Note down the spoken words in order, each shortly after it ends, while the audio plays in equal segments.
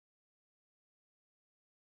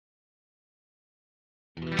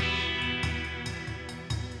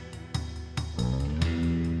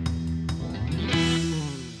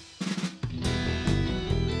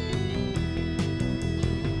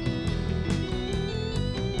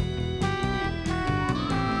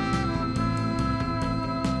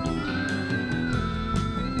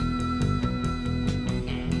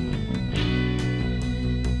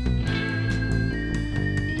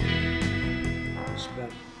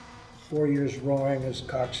4 years rowing as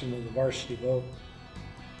coxswain of the varsity boat.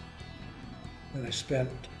 Then I spent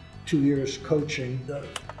 2 years coaching. The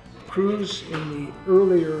crews in the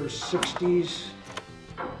earlier 60s,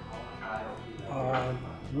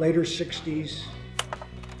 later 60s,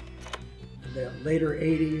 the later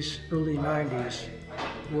 80s, early 90s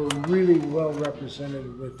were really well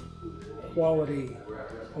represented with quality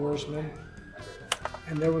oarsmen.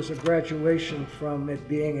 And there was a graduation from it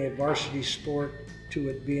being a varsity sport to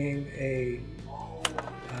it being a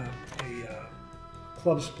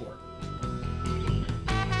club sport.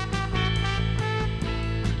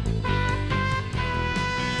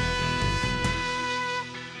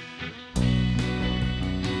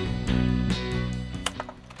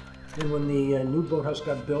 And when the new boathouse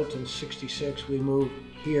got built in '66, we moved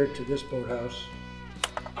here to this boathouse.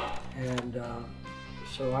 And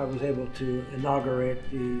so I was able to inaugurate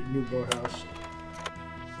the new boathouse.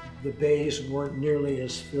 The bays weren't nearly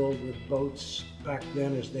as filled with boats back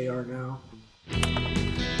then as they are now.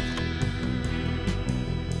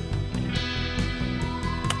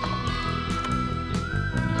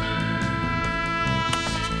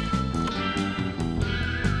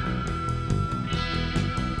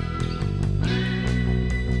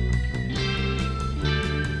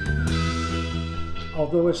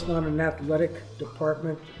 Although it's not an athletic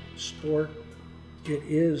department sport, it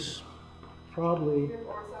is probably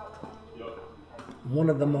one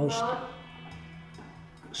of the most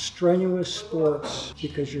strenuous sports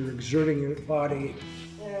because you're exerting your body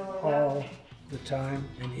all the time,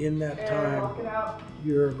 and in that time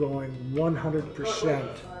you're going 100%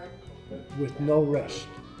 with no rest.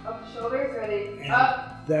 Up the shoulders, ready, and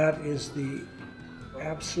up. That is the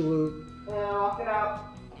absolute Walk it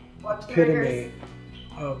out. Watch the epitome fingers.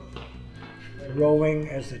 of rowing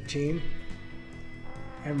as a team.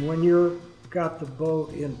 And when you've got the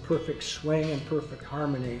boat in perfect swing and perfect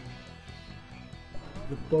harmony,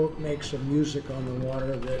 the boat makes a music on the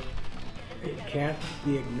water that it can't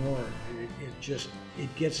be ignored.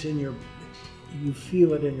 It gets in your, you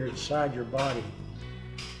feel it inside your body.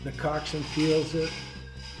 The coxswain feels it,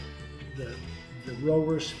 the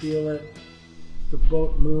rowers feel it, the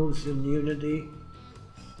boat moves in unity,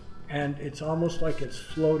 and it's almost like it's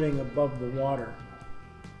floating above the water.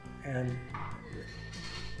 And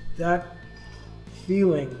that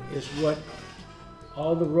feeling is what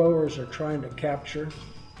all the rowers are trying to capture,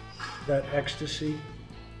 that ecstasy,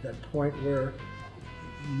 that point where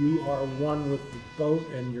you are one with the boat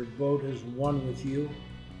and your boat is one with you.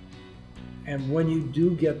 And when you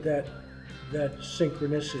do get that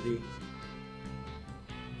synchronicity,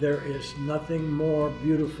 there is nothing more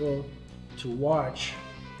beautiful to watch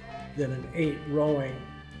than an 8 rowing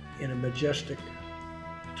in a majestic,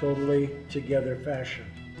 totally together fashion.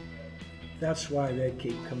 That's why they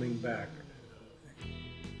keep coming back.